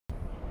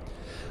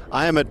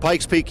I am at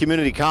Pikes Peak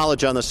Community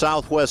College on the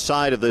southwest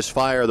side of this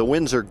fire. The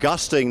winds are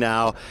gusting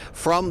now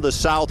from the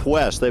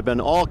southwest. They've been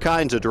all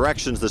kinds of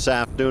directions this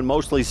afternoon,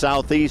 mostly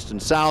southeast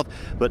and south,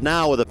 but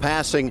now with a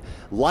passing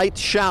light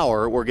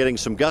shower, we're getting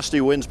some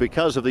gusty winds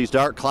because of these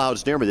dark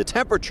clouds near me. The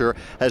temperature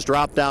has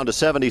dropped down to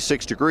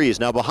 76 degrees.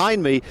 Now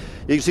behind me,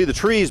 you can see the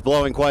trees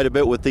blowing quite a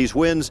bit with these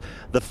winds.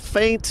 The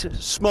faint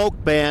smoke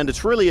band,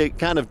 it's really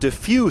kind of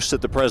diffuse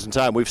at the present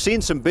time. We've seen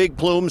some big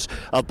plumes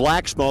of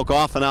black smoke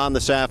off and on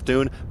this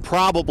afternoon.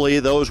 Probably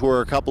those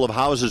were a couple of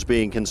houses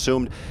being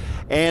consumed.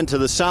 And to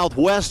the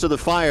southwest of the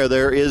fire,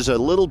 there is a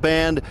little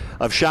band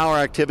of shower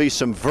activity,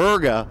 some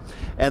virga.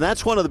 And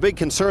that's one of the big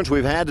concerns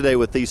we've had today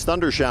with these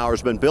thunder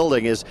showers been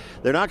building is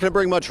they're not going to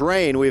bring much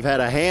rain. We've had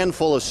a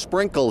handful of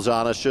sprinkles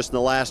on us just in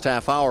the last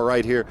half hour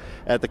right here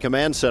at the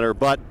command center.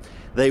 But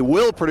they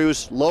will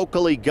produce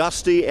locally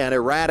gusty and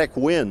erratic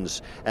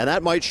winds, and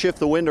that might shift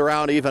the wind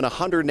around even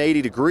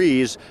 180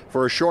 degrees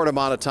for a short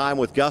amount of time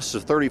with gusts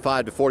of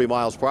 35 to 40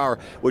 miles per hour,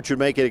 which would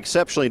make it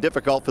exceptionally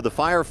difficult for the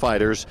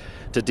firefighters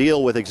to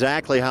deal with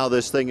exactly how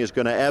this thing is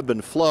going to ebb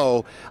and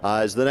flow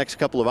as the next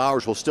couple of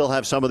hours we'll still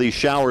have some of these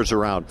showers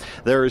around.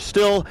 There is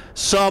still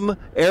some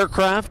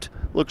aircraft.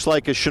 Looks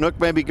like a Chinook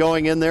may be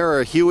going in there,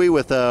 or a Huey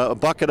with a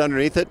bucket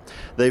underneath it.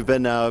 They've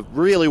been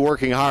really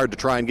working hard to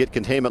try and get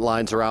containment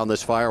lines around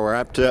this fire. We're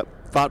up to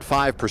about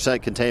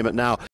 5% containment now.